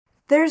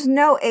There's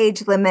no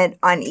age limit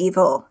on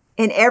evil.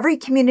 In every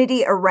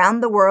community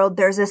around the world,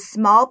 there's a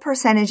small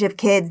percentage of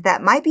kids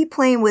that might be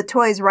playing with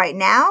toys right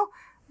now,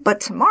 but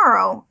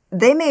tomorrow,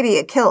 they may be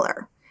a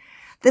killer.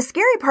 The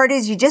scary part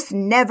is you just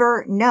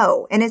never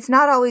know, and it's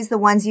not always the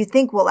ones you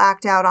think will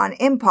act out on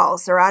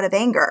impulse or out of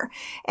anger.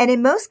 And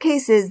in most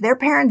cases, their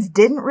parents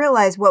didn't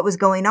realize what was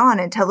going on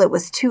until it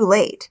was too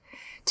late.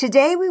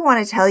 Today, we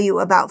want to tell you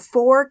about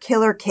 4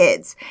 killer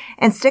kids,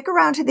 and stick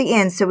around to the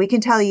end so we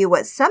can tell you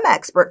what some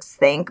experts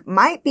think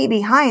might be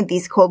behind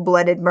these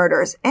cold-blooded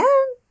murders and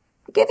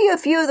give you a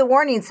few of the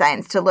warning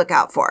signs to look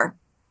out for.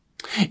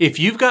 If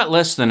you've got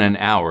less than an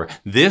hour,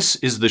 this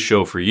is the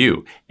show for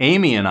you.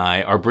 Amy and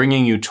I are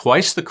bringing you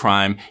twice the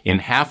crime in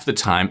half the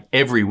time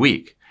every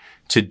week.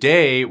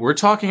 Today, we're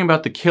talking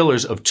about the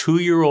killers of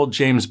 2-year-old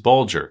James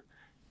Bulger,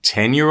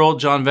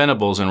 10-year-old John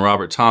Venables and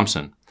Robert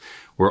Thompson.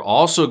 We're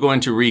also going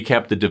to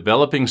recap the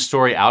developing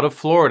story out of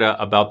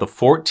Florida about the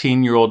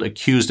 14-year-old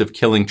accused of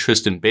killing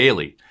Tristan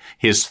Bailey,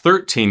 his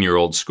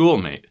 13-year-old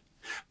schoolmate.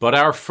 But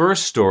our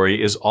first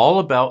story is all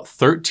about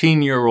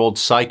 13-year-old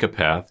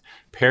psychopath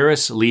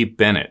Paris Lee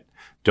Bennett.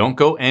 Don't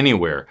go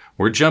anywhere.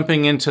 We're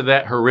jumping into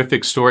that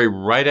horrific story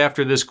right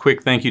after this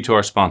quick thank you to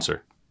our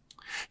sponsor.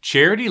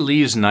 Charity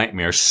Lee's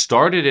nightmare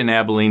started in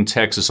Abilene,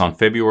 Texas on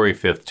February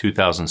 5th,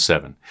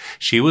 2007.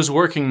 She was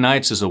working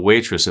nights as a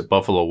waitress at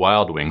Buffalo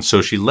Wild Wings,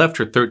 so she left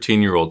her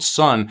 13-year-old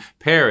son,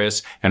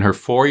 Paris, and her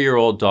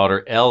 4-year-old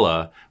daughter,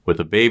 Ella, with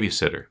a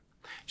babysitter.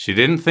 She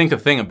didn't think a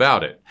thing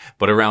about it,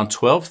 but around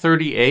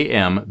 12:30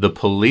 a.m., the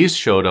police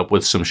showed up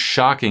with some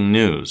shocking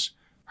news.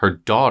 Her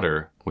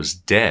daughter was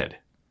dead,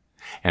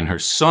 and her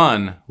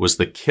son was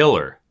the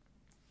killer.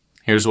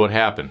 Here's what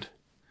happened.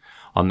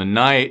 On the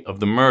night of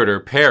the murder,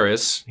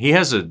 Paris, he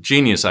has a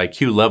genius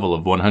IQ level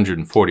of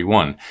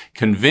 141,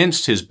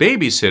 convinced his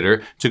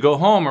babysitter to go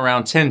home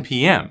around 10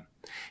 p.m.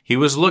 He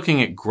was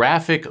looking at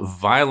graphic,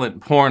 violent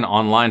porn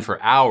online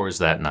for hours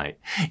that night,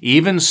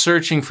 even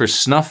searching for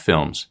snuff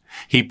films.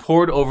 He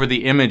pored over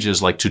the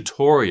images like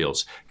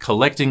tutorials,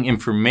 collecting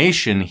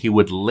information he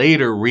would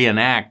later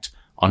reenact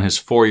on his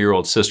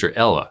 4-year-old sister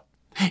Ella.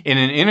 In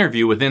an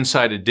interview with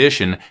Inside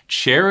Edition,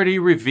 Charity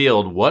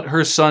revealed what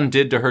her son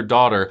did to her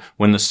daughter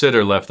when the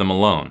sitter left them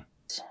alone.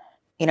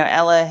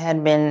 Ella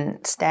had been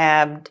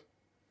stabbed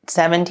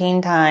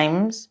 17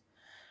 times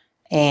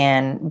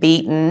and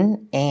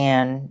beaten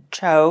and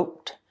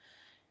choked,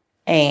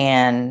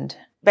 and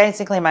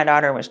basically my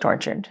daughter was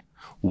tortured.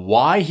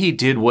 Why he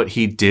did what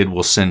he did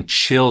will send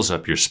chills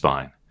up your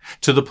spine.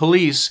 To the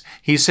police,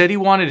 he said he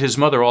wanted his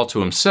mother all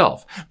to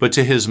himself, but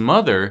to his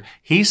mother,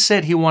 he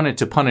said he wanted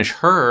to punish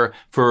her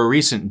for a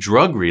recent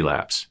drug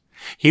relapse.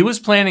 He was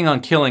planning on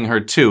killing her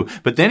too,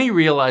 but then he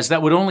realized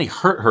that would only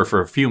hurt her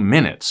for a few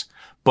minutes.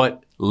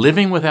 But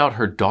living without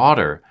her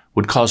daughter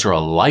would cause her a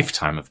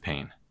lifetime of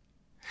pain.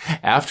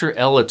 After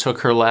Ella took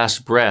her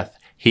last breath,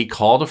 he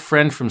called a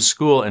friend from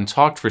school and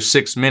talked for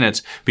 6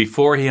 minutes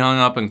before he hung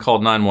up and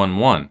called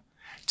 911.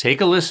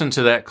 Take a listen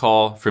to that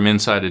call from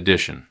Inside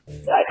Edition.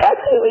 I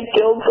accidentally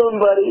killed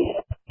somebody.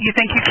 You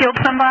think you killed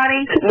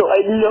somebody? No,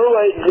 I know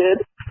I did.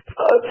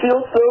 I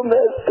feel so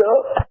messed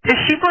up. Is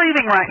she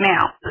breathing right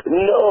now?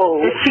 No.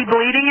 Is she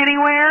bleeding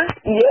anywhere?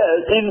 Yes,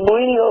 she's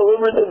bleeding all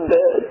over the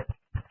bed.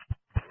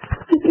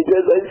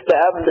 Because I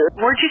stabbed her.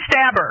 Where'd you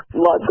stab her?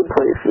 Lots of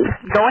places.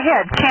 Go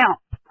ahead, count.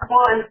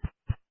 1,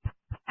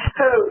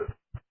 2,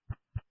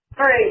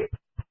 3,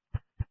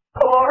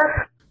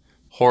 4.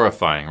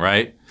 Horrifying,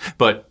 right?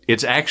 But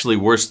it's actually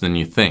worse than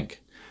you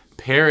think.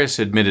 Paris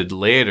admitted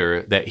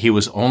later that he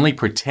was only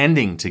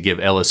pretending to give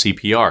Ella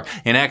CPR.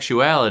 In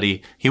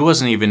actuality, he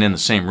wasn't even in the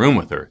same room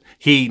with her.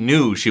 He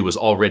knew she was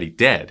already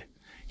dead.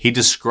 He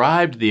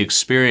described the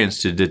experience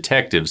to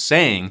detectives,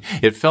 saying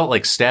it felt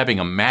like stabbing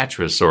a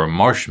mattress or a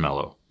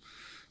marshmallow.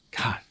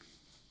 God.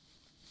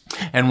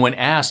 And when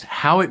asked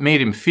how it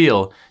made him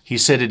feel, he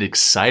said it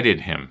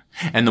excited him.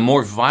 And the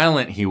more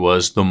violent he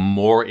was, the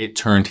more it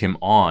turned him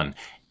on,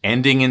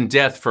 ending in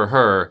death for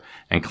her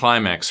and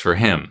climax for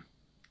him.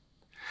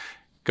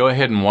 Go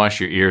ahead and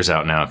wash your ears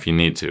out now if you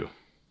need to.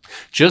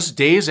 Just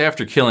days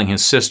after killing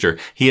his sister,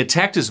 he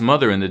attacked his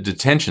mother in the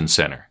detention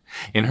center.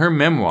 In her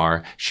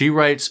memoir, she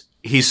writes,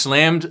 "He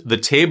slammed the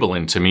table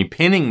into me,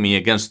 pinning me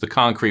against the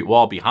concrete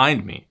wall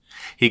behind me.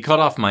 He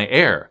cut off my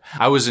air.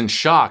 I was in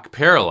shock,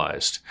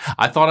 paralyzed.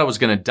 I thought I was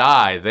going to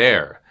die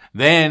there.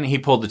 Then he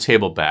pulled the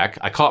table back.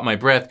 I caught my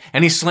breath,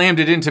 and he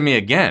slammed it into me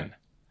again.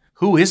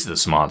 Who is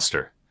this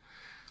monster?"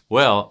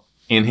 Well,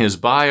 in his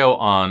bio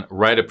on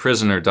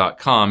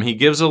writeaprisoner.com, he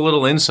gives a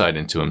little insight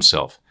into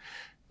himself.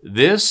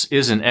 This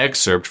is an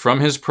excerpt from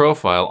his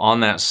profile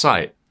on that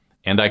site,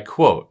 and I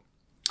quote,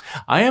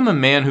 "I am a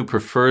man who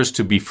prefers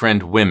to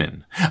befriend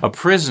women, a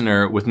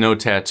prisoner with no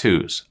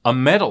tattoos, a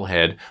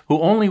metalhead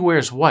who only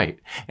wears white,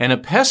 and a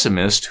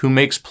pessimist who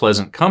makes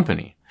pleasant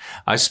company.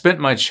 I spent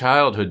my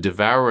childhood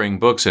devouring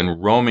books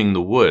and roaming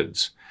the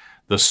woods.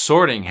 The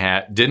Sorting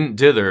Hat didn't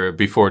dither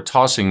before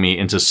tossing me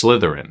into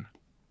Slytherin.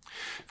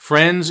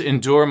 Friends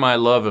endure my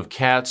love of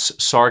cats,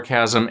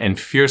 sarcasm, and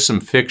fearsome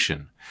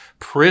fiction.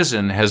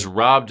 Prison has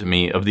robbed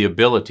me of the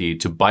ability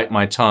to bite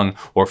my tongue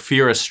or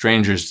fear a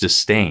stranger's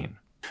disdain.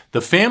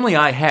 The Family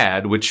I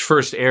Had, which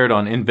first aired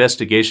on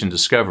Investigation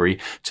Discovery,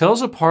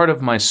 tells a part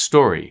of my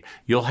story.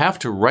 You'll have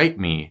to write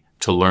me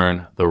to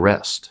learn the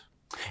rest.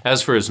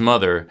 As for his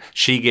mother,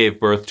 she gave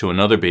birth to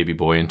another baby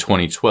boy in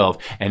 2012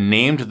 and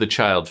named the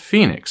child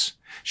Phoenix.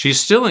 She's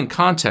still in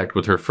contact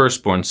with her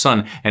firstborn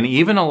son and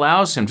even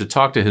allows him to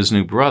talk to his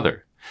new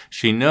brother.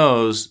 She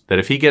knows that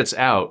if he gets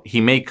out, he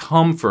may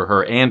come for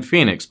her and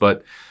Phoenix,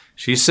 but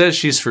she says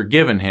she's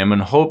forgiven him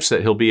and hopes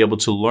that he'll be able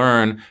to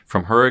learn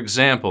from her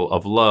example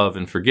of love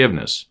and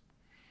forgiveness.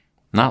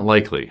 Not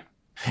likely.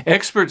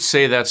 Experts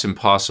say that's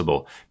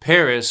impossible.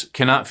 Paris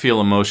cannot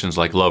feel emotions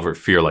like love or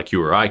fear like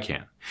you or I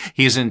can.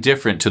 He's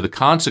indifferent to the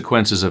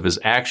consequences of his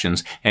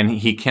actions, and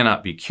he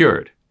cannot be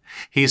cured.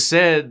 He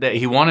said that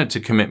he wanted to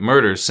commit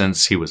murder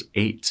since he was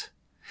 8.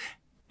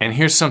 And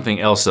here's something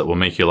else that will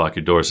make you lock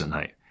your doors at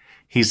night.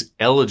 He's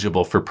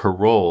eligible for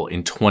parole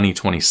in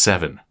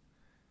 2027.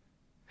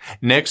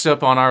 Next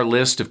up on our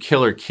list of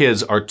killer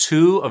kids are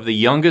 2 of the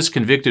youngest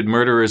convicted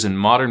murderers in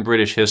modern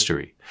British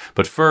history.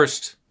 But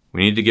first,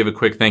 we need to give a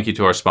quick thank you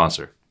to our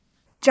sponsor.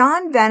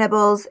 John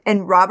Venables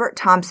and Robert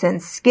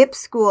Thompson skipped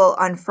school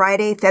on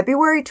Friday,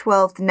 February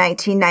 12,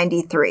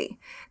 1993.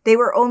 They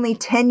were only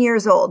 10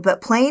 years old,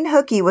 but playing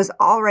hooky was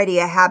already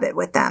a habit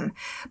with them.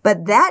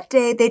 But that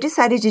day, they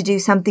decided to do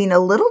something a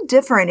little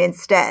different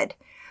instead.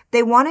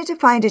 They wanted to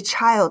find a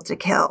child to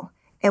kill.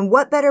 And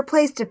what better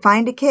place to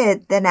find a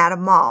kid than at a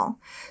mall?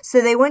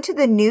 So they went to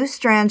the New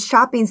Strand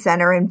Shopping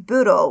Centre in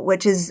Bootle,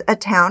 which is a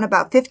town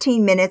about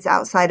 15 minutes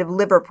outside of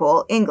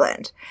Liverpool,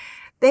 England.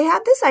 They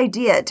had this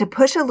idea to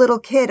push a little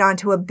kid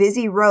onto a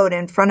busy road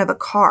in front of a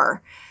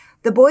car.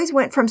 The boys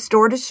went from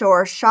store to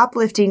store,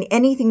 shoplifting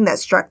anything that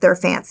struck their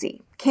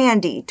fancy.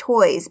 Candy,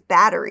 toys,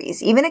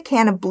 batteries, even a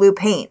can of blue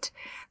paint.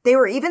 They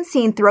were even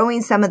seen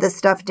throwing some of the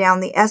stuff down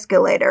the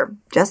escalator,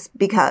 just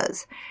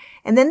because.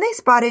 And then they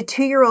spotted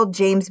 2-year-old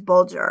James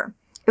Bulger.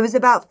 It was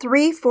about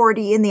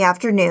 3:40 in the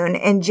afternoon,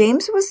 and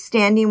James was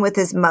standing with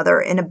his mother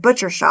in a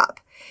butcher shop.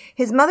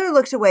 His mother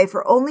looked away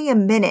for only a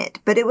minute,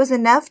 but it was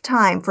enough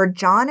time for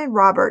John and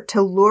Robert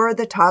to lure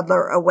the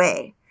toddler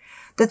away.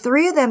 The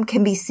 3 of them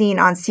can be seen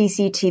on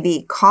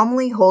CCTV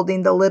calmly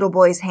holding the little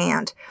boy's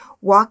hand,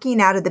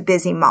 walking out of the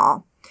busy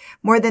mall.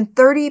 More than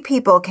 30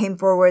 people came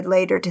forward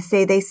later to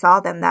say they saw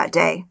them that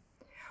day.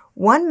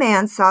 One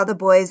man saw the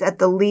boys at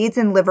the Leeds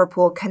and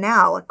Liverpool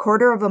Canal a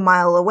quarter of a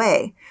mile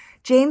away.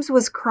 James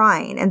was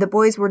crying, and the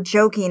boys were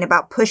joking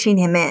about pushing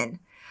him in.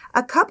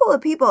 A couple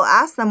of people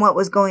asked them what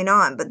was going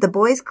on, but the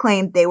boys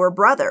claimed they were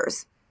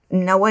brothers.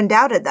 No one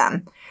doubted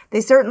them.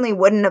 They certainly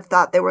wouldn't have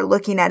thought they were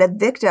looking at a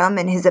victim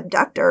and his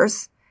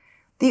abductors.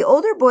 The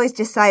older boys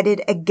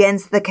decided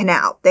against the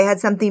canal. They had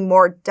something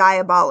more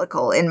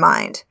diabolical in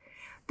mind.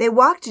 They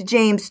walked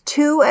James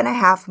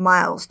 2.5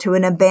 miles to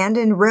an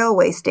abandoned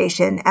railway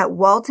station at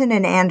Walton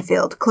and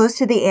Anfield, close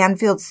to the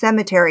Anfield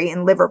Cemetery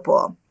in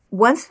Liverpool.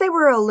 Once they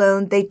were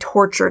alone, they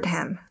tortured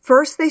him.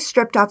 First, they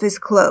stripped off his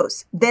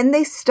clothes. Then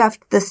they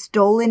stuffed the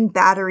stolen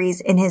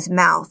batteries in his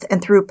mouth and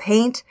threw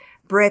paint,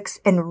 bricks,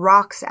 and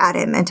rocks at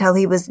him until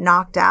he was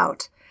knocked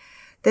out.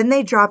 Then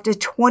they dropped a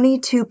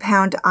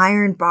 22-pound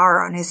iron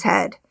bar on his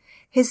head.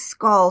 His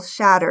skull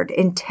shattered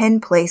in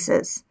 10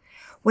 places.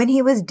 When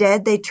he was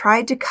dead, they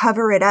tried to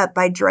cover it up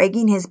by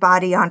dragging his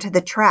body onto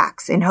the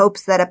tracks in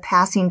hopes that a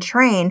passing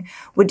train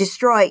would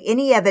destroy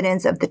any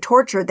evidence of the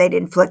torture they'd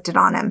inflicted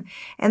on him,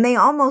 and they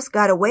almost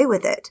got away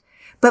with it.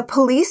 But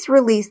police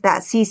released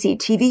that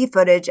CCTV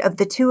footage of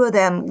the 2 of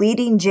them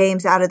leading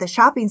James out of the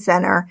shopping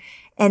center,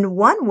 and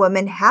one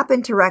woman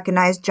happened to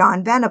recognize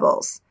John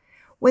Venables.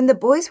 When the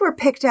boys were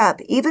picked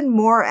up, even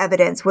more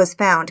evidence was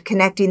found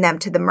connecting them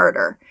to the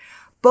murder.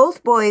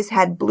 Both boys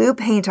had blue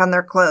paint on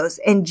their clothes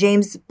and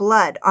James'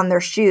 blood on their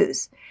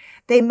shoes.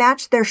 They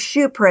matched their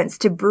shoe prints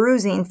to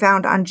bruising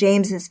found on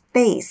James's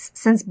face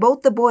since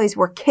both the boys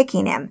were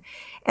kicking him,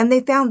 and they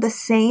found the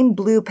same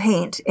blue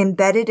paint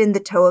embedded in the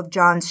toe of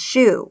John's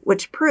shoe,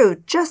 which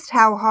proved just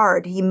how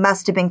hard he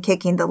must have been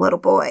kicking the little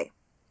boy.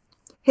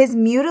 His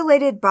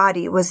mutilated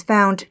body was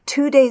found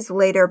 2 days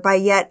later by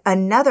yet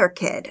another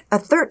kid, a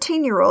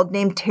 13-year-old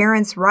named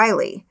Terrence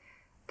Riley.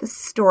 This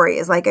story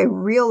is like a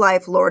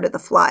real-life Lord of the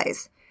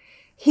Flies.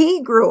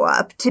 He grew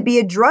up to be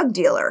a drug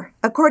dealer.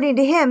 According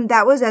to him,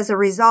 that was as a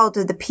result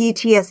of the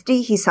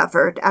PTSD he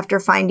suffered after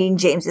finding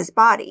James's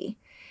body.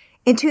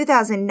 In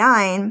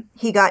 2009,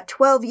 he got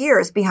 12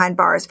 years behind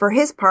bars for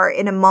his part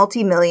in a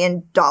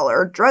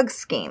multi-million-dollar drug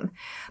scheme.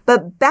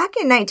 But back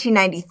in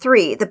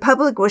 1993, the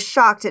public was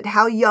shocked at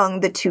how young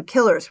the 2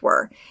 killers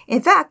were.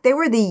 In fact, they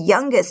were the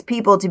youngest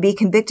people to be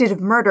convicted of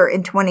murder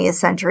in 20th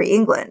century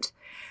England.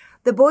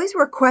 The boys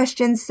were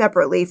questioned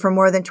separately for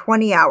more than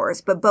 20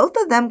 hours, but both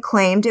of them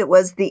claimed it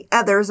was the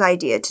other's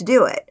idea to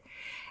do it.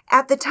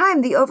 At the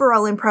time, the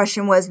overall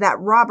impression was that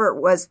Robert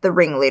was the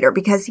ringleader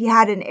because he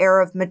had an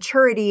air of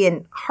maturity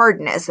and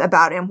hardness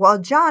about him, while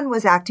John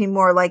was acting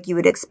more like you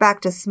would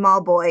expect a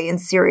small boy in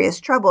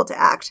serious trouble to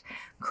act,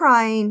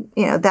 crying,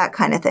 that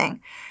kind of thing.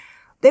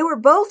 They were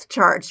both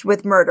charged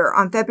with murder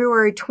on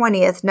February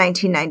 20th,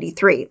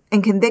 1993,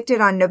 and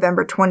convicted on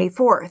November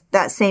 24th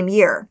that same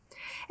year.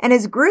 And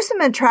as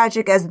gruesome and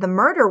tragic as the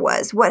murder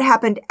was, what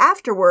happened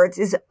afterwards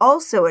is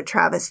also a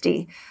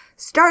travesty,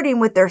 starting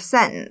with their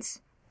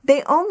sentence.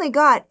 They only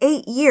got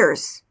 8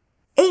 years.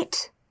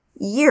 8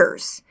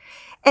 years.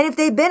 And if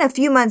they'd been a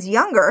few months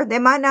younger, they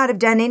might not have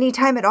done any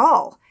time at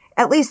all.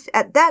 At least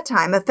at that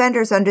time,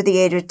 offenders under the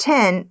age of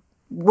 10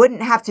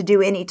 wouldn't have to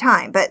do any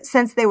time. But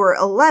since they were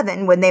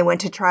 11 when they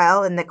went to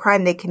trial and the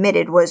crime they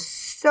committed was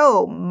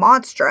so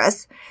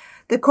monstrous,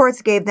 the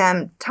courts gave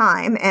them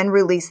time and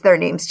released their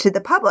names to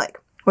the public,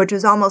 which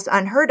was almost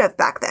unheard of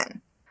back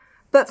then.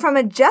 But from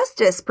a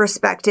justice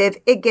perspective,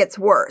 it gets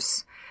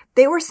worse.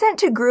 They were sent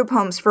to group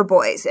homes for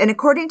boys, and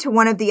according to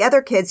one of the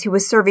other kids who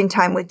was serving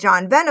time with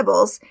John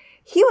Venables,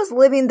 he was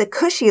living the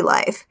cushy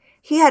life.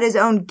 He had his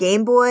own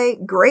Game Boy,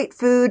 great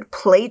food,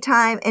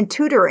 playtime, and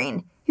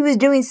tutoring. He was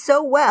doing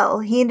so well,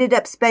 he ended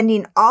up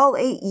spending all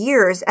 8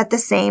 years at the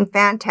same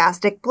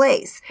fantastic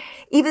place,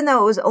 even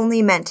though it was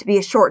only meant to be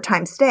a short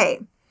time stay.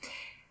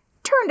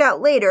 Turned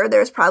out later,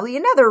 there's probably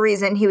another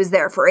reason he was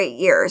there for 8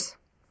 years.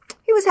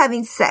 He was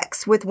having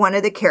sex with one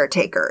of the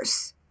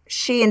caretakers.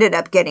 She ended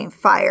up getting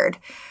fired.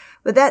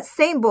 But that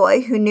same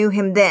boy who knew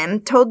him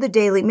then told the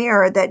Daily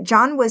Mirror that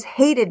John was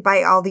hated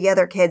by all the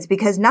other kids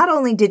because not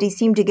only did he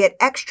seem to get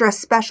extra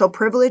special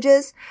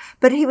privileges,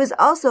 but he was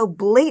also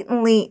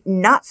blatantly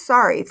not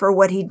sorry for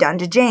what he'd done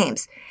to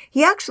James.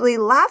 He actually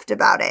laughed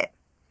about it.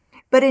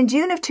 But in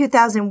June of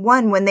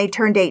 2001, when they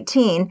turned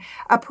 18,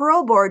 a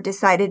parole board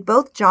decided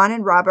both John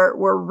and Robert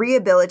were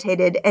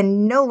rehabilitated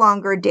and no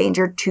longer a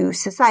danger to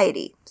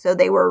society, so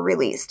they were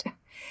released.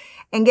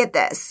 And get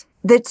this.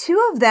 The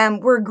two of them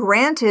were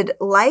granted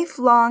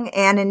lifelong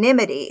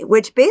anonymity,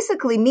 which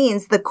basically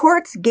means the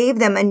courts gave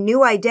them a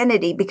new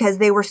identity because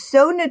they were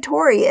so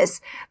notorious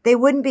they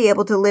wouldn't be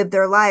able to live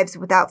their lives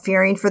without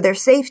fearing for their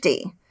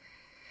safety.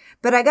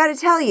 But I gotta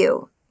tell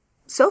you,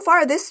 so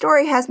far this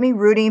story has me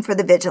rooting for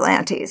the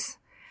vigilantes.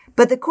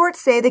 But the courts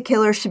say the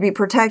killers should be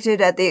protected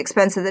at the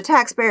expense of the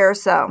taxpayer,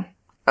 so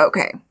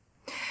okay.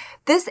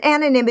 This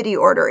anonymity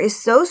order is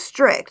so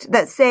strict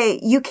that, say,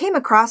 you came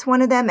across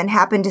one of them and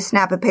happened to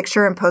snap a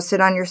picture and post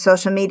it on your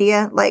social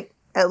media, like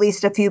at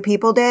least a few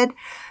people did,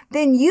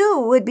 then you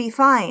would be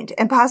fined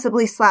and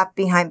possibly slapped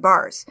behind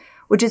bars,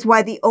 which is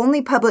why the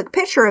only public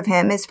picture of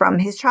him is from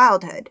his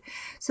childhood.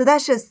 So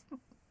that's just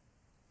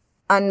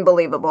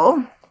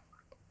unbelievable.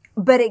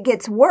 But it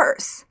gets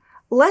worse.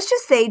 Let's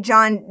just say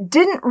John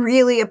didn't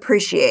really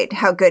appreciate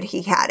how good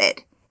he had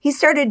it. He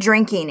started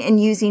drinking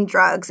and using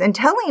drugs and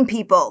telling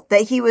people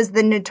that he was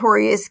the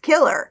notorious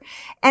killer.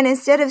 And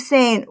instead of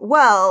saying,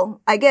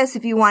 well, I guess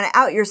if you want to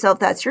out yourself,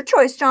 that's your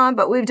choice, John,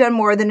 but we've done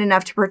more than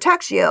enough to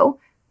protect you.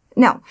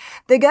 No,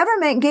 the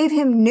government gave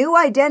him new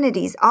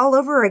identities all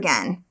over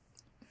again.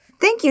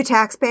 Thank you,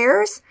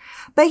 taxpayers.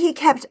 But he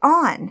kept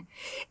on.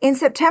 In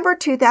September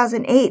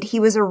 2008, he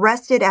was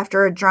arrested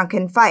after a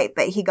drunken fight,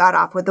 but he got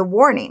off with a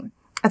warning.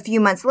 A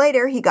few months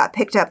later, he got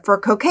picked up for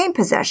cocaine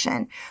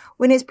possession.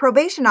 When his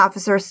probation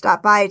officer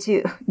stopped by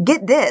to,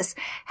 get this,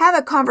 have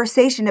a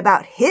conversation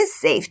about his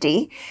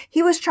safety,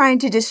 he was trying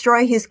to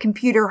destroy his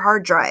computer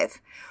hard drive.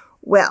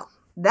 Well,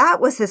 that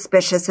was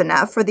suspicious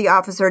enough for the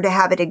officer to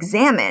have it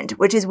examined,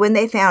 which is when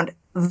they found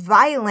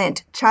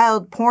violent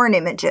child porn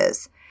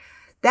images.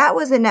 That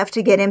was enough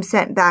to get him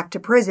sent back to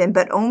prison,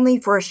 but only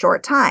for a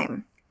short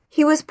time.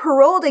 He was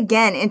paroled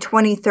again in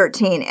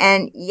 2013,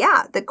 and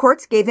yeah, the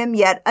courts gave him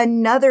yet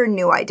another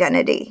new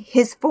identity,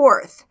 his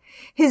fourth.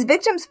 His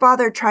victim's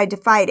father tried to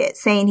fight it,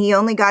 saying he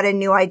only got a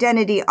new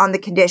identity on the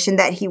condition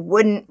that he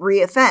wouldn't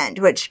reoffend,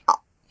 which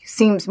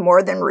seems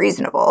more than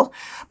reasonable.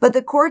 But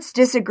the courts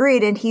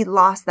disagreed and he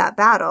lost that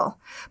battle.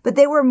 But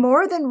they were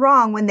more than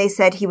wrong when they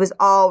said he was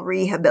all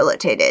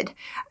rehabilitated.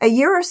 A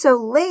year or so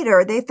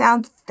later, they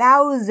found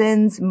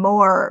thousands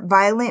more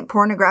violent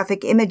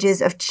pornographic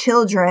images of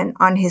children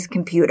on his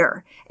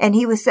computer, and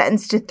he was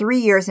sentenced to 3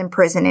 years in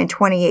prison in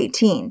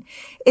 2018.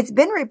 It's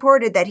been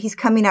reported that he's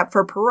coming up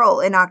for parole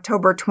in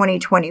October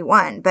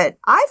 2021, but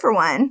I, for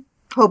one,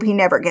 hope he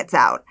never gets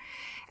out.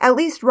 At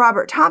least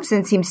Robert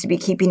Thompson seems to be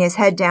keeping his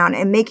head down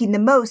and making the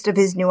most of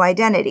his new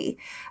identity.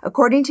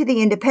 According to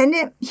The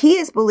Independent, he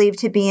is believed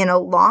to be in a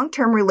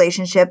long-term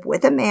relationship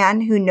with a man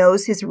who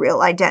knows his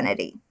real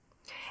identity.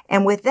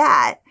 And with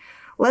that,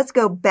 let's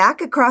go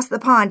back across the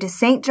pond to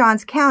St.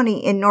 Johns County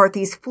in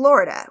Northeast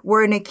Florida,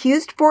 where an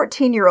accused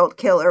 14-year-old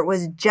killer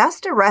was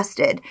just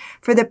arrested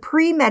for the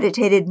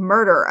premeditated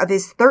murder of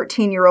his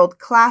 13-year-old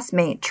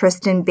classmate,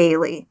 Tristan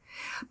Bailey.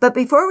 But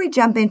before we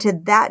jump into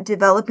that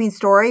developing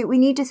story, we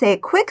need to say a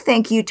quick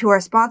thank you to our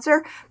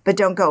sponsor, but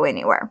don't go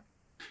anywhere.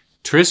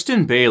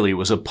 Tristan Bailey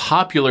was a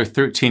popular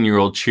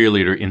 13-year-old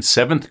cheerleader in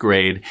 7th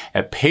grade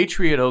at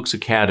Patriot Oaks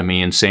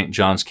Academy in St.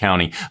 Johns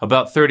County,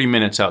 about 30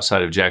 minutes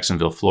outside of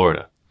Jacksonville,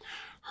 Florida.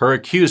 Her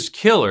accused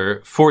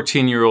killer,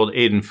 14-year-old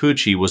Aiden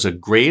Fucci, was a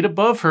grade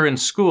above her in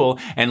school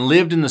and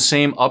lived in the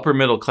same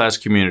upper-middle-class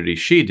community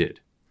she did.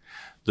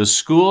 The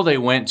school they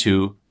went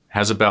to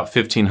has about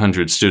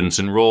 1,500 students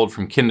enrolled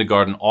from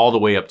kindergarten all the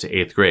way up to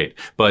 8th grade.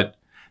 But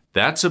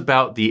that's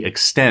about the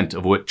extent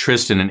of what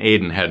Tristan and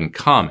Aiden had in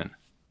common.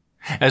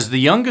 As the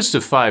youngest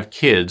of 5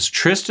 kids,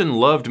 Tristan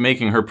loved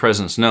making her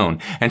presence known,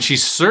 and she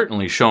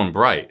certainly shone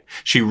bright.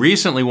 She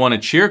recently won a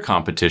cheer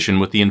competition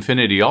with the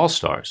Infinity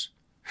All-Stars.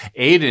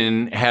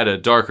 Aiden had a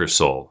darker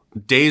soul.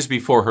 Days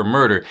before her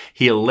murder,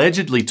 he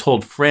allegedly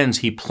told friends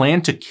he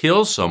planned to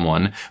kill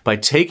someone by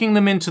taking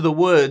them into the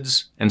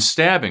woods and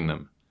stabbing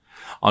them.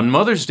 On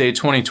Mother's Day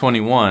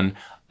 2021,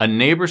 a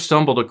neighbor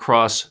stumbled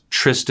across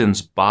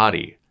Tristan's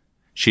body.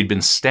 She'd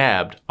been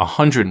stabbed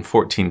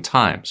 114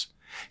 times.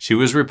 She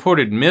was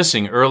reported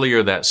missing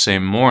earlier that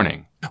same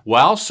morning.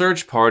 While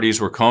search parties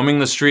were combing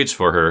the streets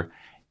for her,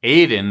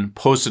 Aiden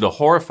posted a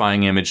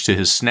horrifying image to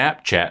his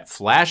Snapchat,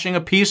 flashing a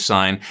peace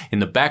sign in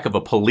the back of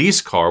a police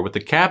car with the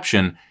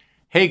caption,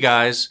 "Hey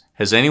guys,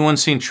 has anyone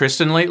seen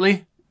Tristan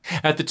lately?"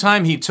 At the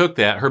time he took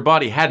that, her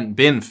body hadn't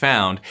been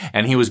found,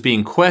 and he was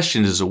being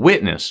questioned as a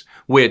witness,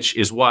 which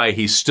is why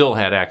he still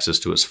had access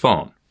to his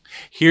phone.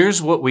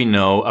 Here's what we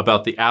know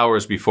about the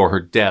hours before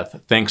her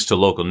death, thanks to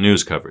local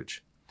news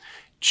coverage.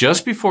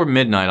 Just before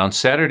midnight on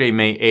Saturday,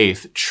 May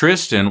 8th,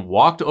 Tristan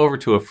walked over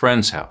to a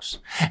friend's house.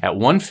 At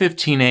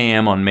 1:15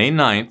 a.m. on May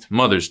 9th,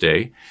 Mother's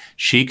Day,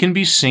 she can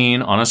be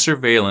seen on a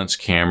surveillance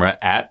camera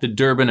at the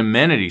Durbin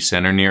Amenity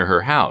Center near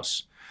her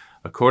house.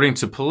 According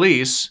to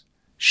police,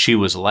 she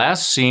was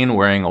last seen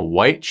wearing a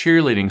white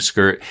cheerleading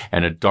skirt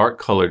and a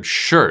dark-colored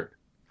shirt.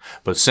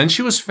 But since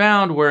she was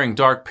found wearing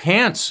dark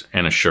pants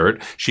and a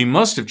shirt, she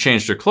must have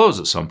changed her clothes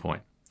at some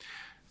point.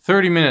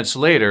 30 minutes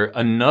later,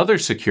 another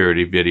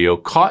security video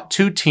caught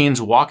 2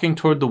 teens walking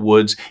toward the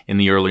woods in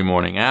the early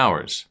morning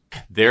hours.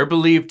 They're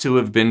believed to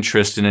have been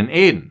Tristan and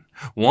Aiden.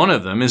 One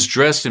of them is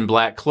dressed in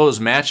black clothes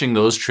matching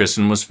those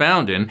Tristan was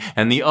found in,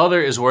 and the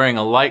other is wearing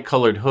a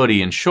light-colored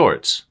hoodie and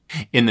shorts.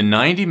 In the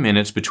 90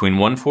 minutes between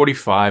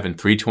 1:45 and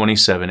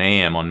 3:27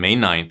 a.m. on May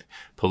 9th,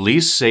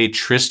 police say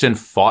Tristan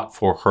fought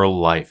for her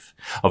life.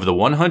 Of the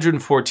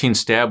 114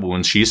 stab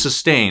wounds she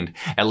sustained,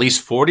 at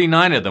least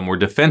 49 of them were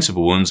defensive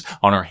wounds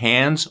on her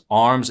hands,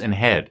 arms, and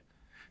head.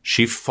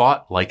 She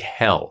fought like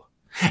hell.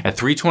 At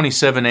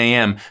 3:27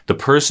 a.m., the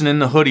person in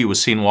the hoodie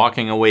was seen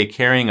walking away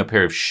carrying a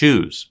pair of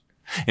shoes.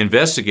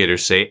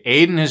 Investigators say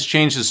Aiden has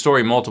changed his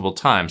story multiple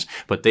times,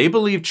 but they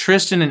believe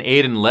Tristan and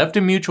Aiden left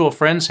a mutual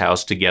friend's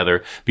house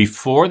together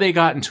before they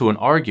got into an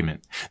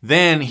argument.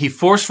 Then he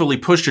forcefully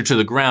pushed her to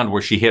the ground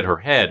where she hit her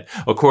head,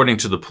 according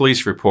to the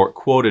police report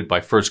quoted by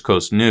First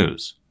Coast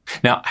News.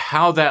 Now,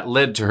 how that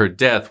led to her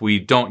death, we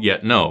don't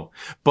yet know,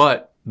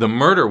 but the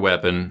murder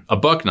weapon, a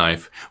buck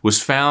knife,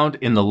 was found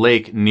in the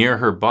lake near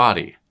her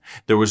body.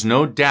 There was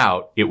no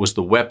doubt it was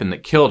the weapon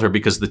that killed her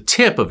because the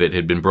tip of it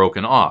had been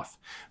broken off.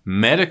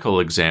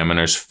 Medical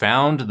examiners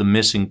found the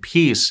missing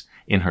piece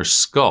in her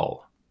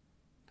skull.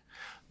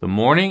 The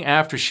morning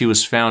after she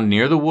was found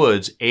near the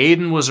woods,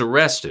 Aiden was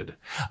arrested.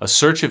 A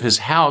search of his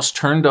house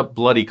turned up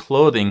bloody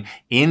clothing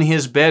in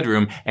his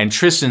bedroom and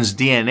Tristan's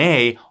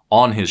DNA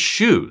on his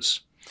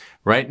shoes.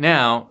 Right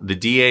now, the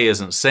DA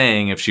isn't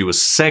saying if she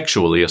was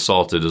sexually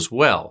assaulted as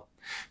well.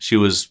 She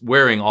was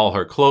wearing all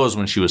her clothes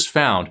when she was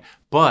found,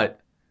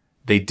 but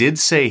they did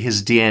say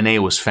his DNA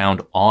was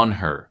found on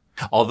her.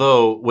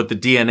 Although what the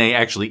DNA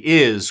actually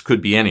is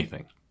could be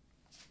anything.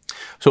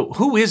 So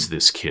who is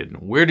this kid?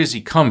 Where does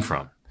he come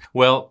from?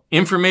 Well,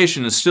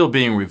 information is still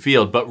being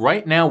revealed, but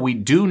right now we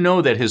do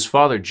know that his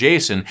father,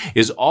 Jason,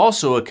 is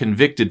also a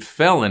convicted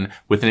felon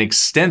with an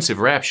extensive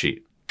rap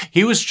sheet.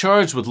 He was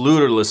charged with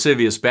lewd or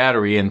lascivious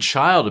battery and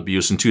child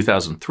abuse in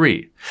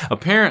 2003.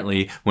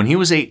 Apparently, when he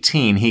was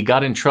 18, he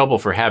got in trouble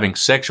for having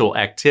sexual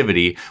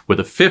activity with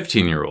a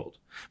 15-year-old.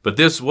 But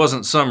this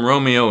wasn't some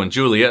Romeo and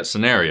Juliet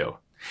scenario.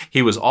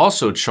 He was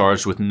also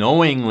charged with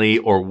knowingly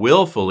or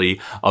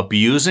willfully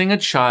abusing a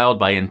child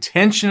by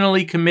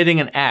intentionally committing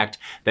an act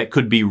that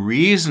could be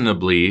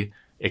reasonably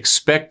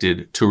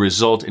expected to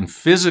result in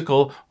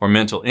physical or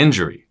mental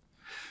injury.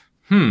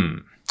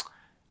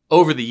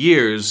 Over the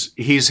years,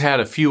 he's had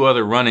a few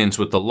other run-ins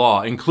with the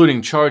law,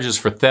 including charges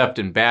for theft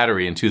and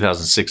battery in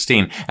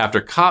 2016,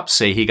 after cops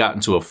say he got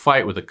into a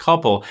fight with a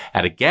couple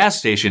at a gas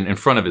station in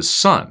front of his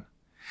son.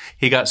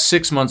 He got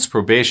 6 months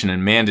probation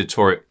and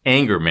mandatory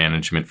anger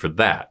management for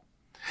that.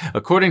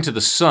 According to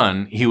The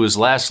Sun, he was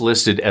last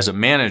listed as a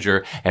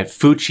manager at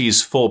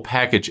Fucci's Full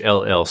Package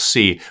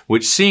LLC,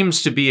 which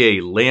seems to be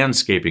a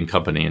landscaping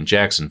company in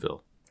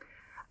Jacksonville.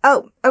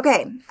 Oh,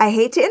 okay. I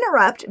hate to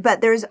interrupt, but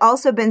there's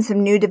also been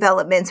some new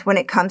developments when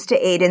it comes to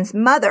Aiden's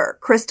mother,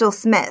 Crystal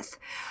Smith.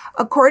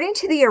 According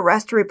to the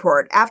arrest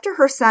report, after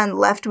her son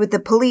left with the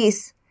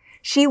police,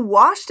 she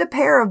washed a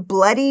pair of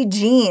bloody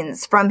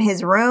jeans from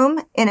his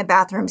room in a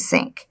bathroom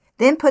sink,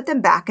 then put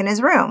them back in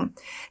his room.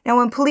 Now,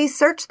 when police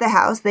searched the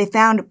house, they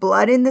found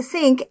blood in the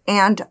sink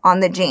and on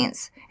the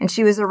jeans, and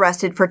she was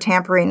arrested for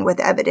tampering with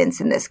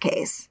evidence in this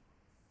case.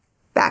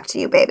 Back to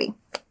you, baby.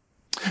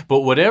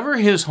 But whatever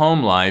his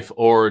home life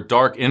or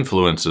dark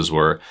influences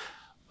were,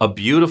 a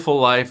beautiful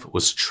life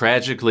was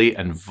tragically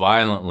and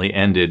violently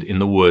ended in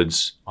the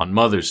woods on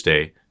Mother's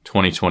Day,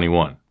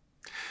 2021.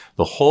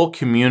 The whole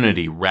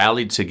community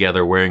rallied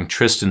together wearing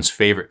Tristan's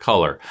favorite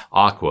color,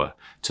 aqua,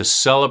 to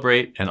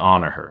celebrate and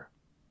honor her.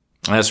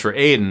 As for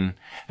Aiden,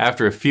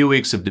 after a few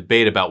weeks of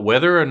debate about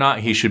whether or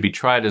not he should be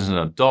tried as an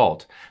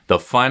adult, the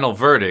final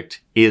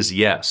verdict is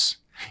yes.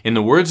 In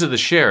the words of the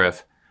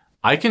sheriff,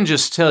 "I can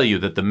just tell you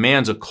that the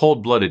man's a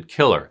cold-blooded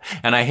killer,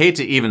 and I hate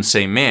to even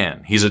say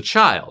man, he's a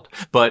child,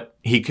 but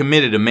he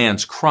committed a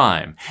man's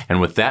crime,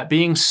 and with that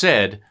being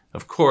said,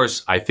 of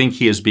course, I think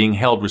he is being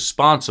held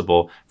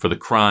responsible for the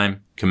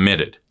crime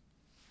committed."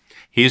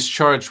 He is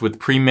charged with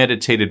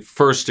premeditated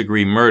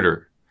first-degree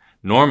murder.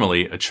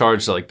 Normally, a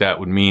charge like that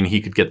would mean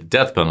he could get the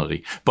death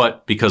penalty,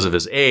 but because of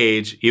his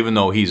age, even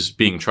though he's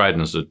being tried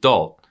as an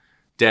adult,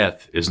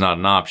 death is not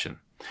an option.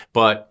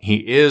 But he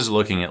is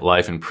looking at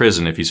life in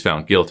prison if he's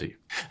found guilty.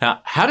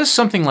 Now, how does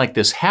something like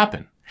this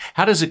happen?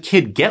 How does a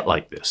kid get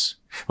like this?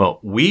 Well,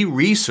 we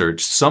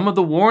researched some of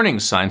the warning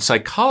signs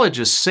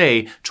psychologists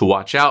say to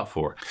watch out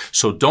for.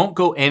 So don't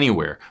go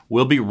anywhere.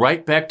 We'll be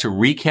right back to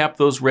recap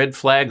those red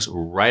flags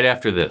right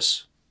after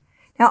this.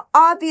 Now,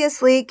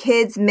 obviously,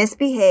 kids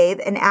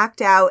misbehave and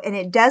act out, and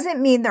it doesn't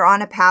mean they're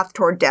on a path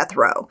toward death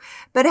row.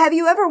 But have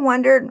you ever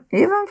wondered,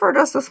 even for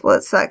just a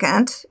split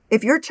second,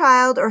 if your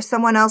child or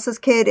someone else's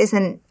kid is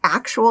an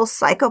actual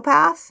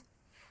psychopath?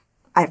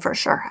 I for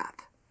sure have.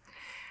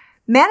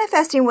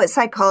 Manifesting what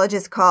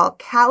psychologists call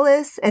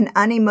callous and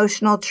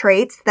unemotional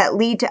traits that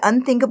lead to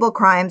unthinkable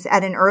crimes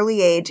at an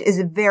early age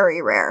is very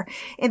rare.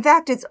 In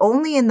fact, it's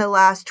only in the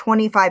last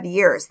 25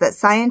 years that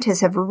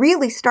scientists have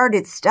really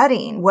started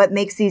studying what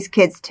makes these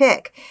kids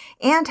tick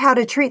and how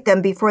to treat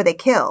them before they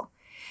kill.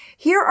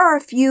 Here are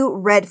a few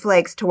red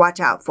flags to watch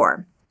out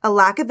for. A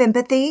lack of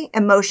empathy,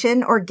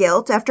 emotion, or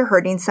guilt after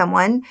hurting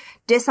someone,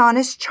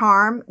 dishonest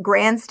charm,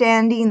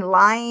 grandstanding,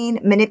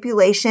 lying,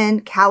 manipulation,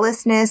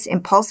 callousness,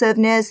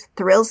 impulsiveness,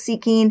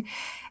 thrill-seeking,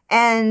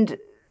 and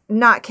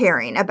not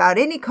caring about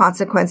any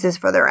consequences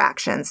for their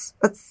actions.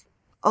 That's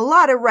a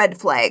lot of red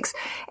flags,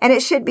 and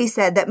it should be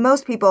said that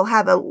most people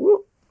have at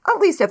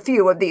least a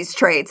few of these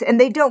traits, and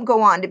they don't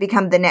go on to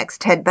become the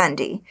next Ted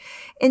Bundy.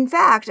 In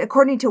fact,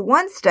 according to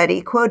one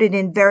study quoted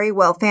in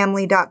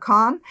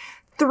verywellfamily.com,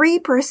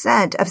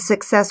 3% of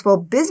successful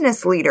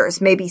business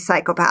leaders may be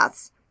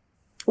psychopaths,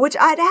 which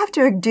I'd have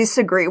to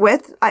disagree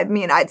with. I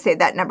mean, I'd say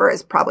that number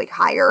is probably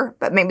higher,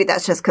 but maybe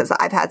that's just because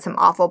I've had some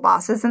awful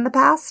bosses in the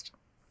past.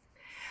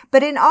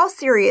 But in all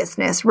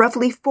seriousness,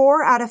 roughly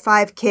 4 out of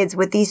 5 kids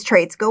with these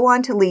traits go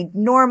on to lead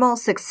normal,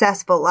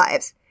 successful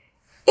lives.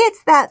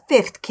 It's that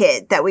 5th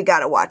kid that we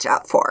gotta watch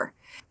out for.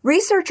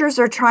 Researchers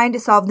are trying to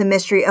solve the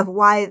mystery of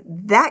why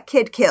that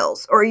kid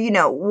kills, or,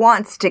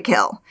 wants to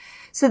kill.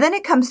 So then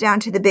it comes down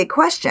to the big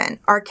question,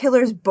 are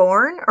killers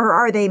born or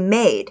are they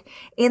made?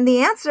 And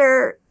the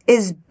answer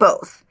is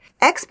both.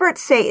 Experts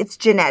say it's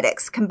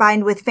genetics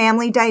combined with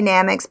family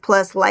dynamics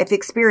plus life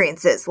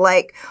experiences,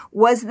 like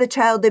was the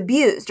child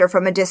abused or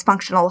from a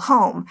dysfunctional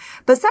home?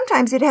 But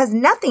sometimes it has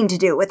nothing to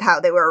do with how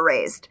they were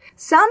raised.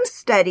 Some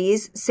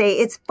studies say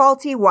it's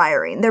faulty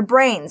wiring. Their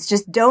brains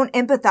just don't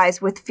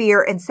empathize with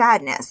fear and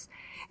sadness.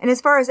 And as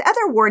far as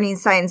other warning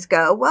signs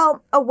go,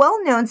 well, a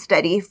well-known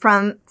study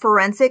from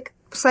forensic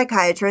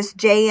psychiatrist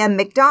J.M.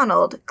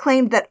 McDonald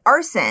claimed that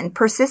arson,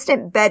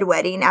 persistent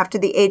bedwetting after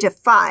the age of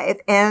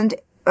 5, and,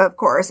 of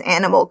course,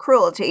 animal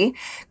cruelty,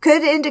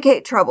 could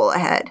indicate trouble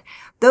ahead.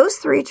 Those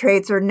 3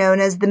 traits are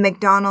known as the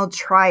McDonald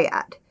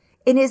Triad.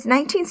 In his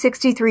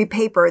 1963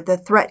 paper, The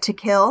Threat to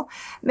Kill,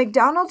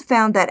 McDonald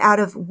found that out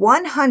of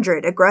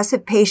 100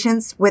 aggressive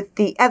patients with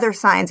the other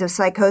signs of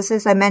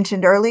psychosis I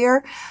mentioned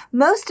earlier,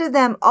 most of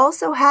them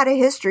also had a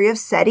history of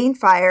setting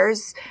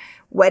fires,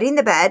 wetting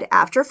the bed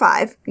after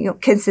 5,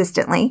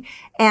 consistently,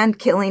 and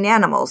killing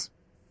animals.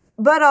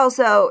 But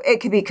also,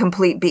 it could be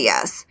complete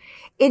BS.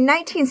 In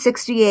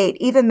 1968,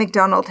 even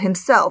McDonald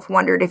himself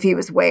wondered if he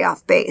was way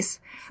off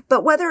base.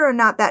 But whether or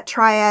not that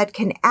triad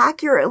can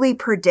accurately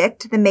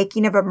predict the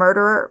making of a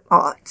murderer,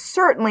 well, it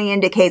certainly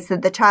indicates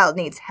that the child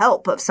needs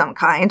help of some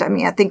kind. I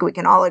mean, I think we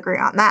can all agree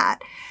on that.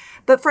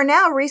 But for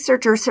now,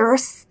 researchers are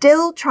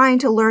still trying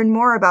to learn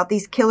more about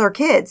these killer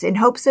kids in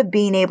hopes of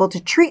being able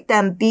to treat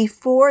them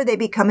before they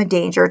become a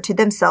danger to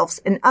themselves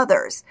and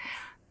others.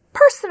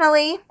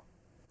 Personally,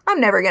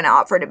 I'm never going to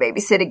offer to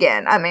babysit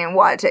again. I mean,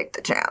 why take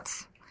the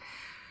chance?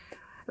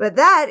 But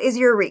that is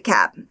your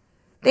recap.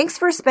 Thanks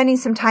for spending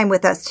some time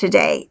with us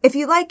today. If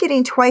you like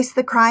getting twice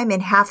the crime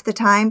in half the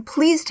time,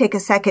 please take a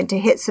second to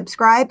hit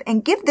subscribe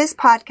and give this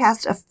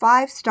podcast a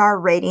 5-star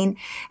rating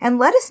and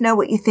let us know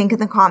what you think in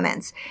the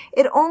comments.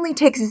 It only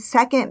takes a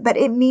second, but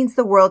it means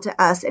the world to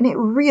us and it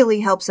really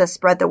helps us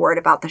spread the word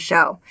about the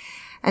show.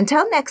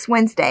 Until next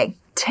Wednesday,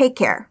 take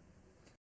care.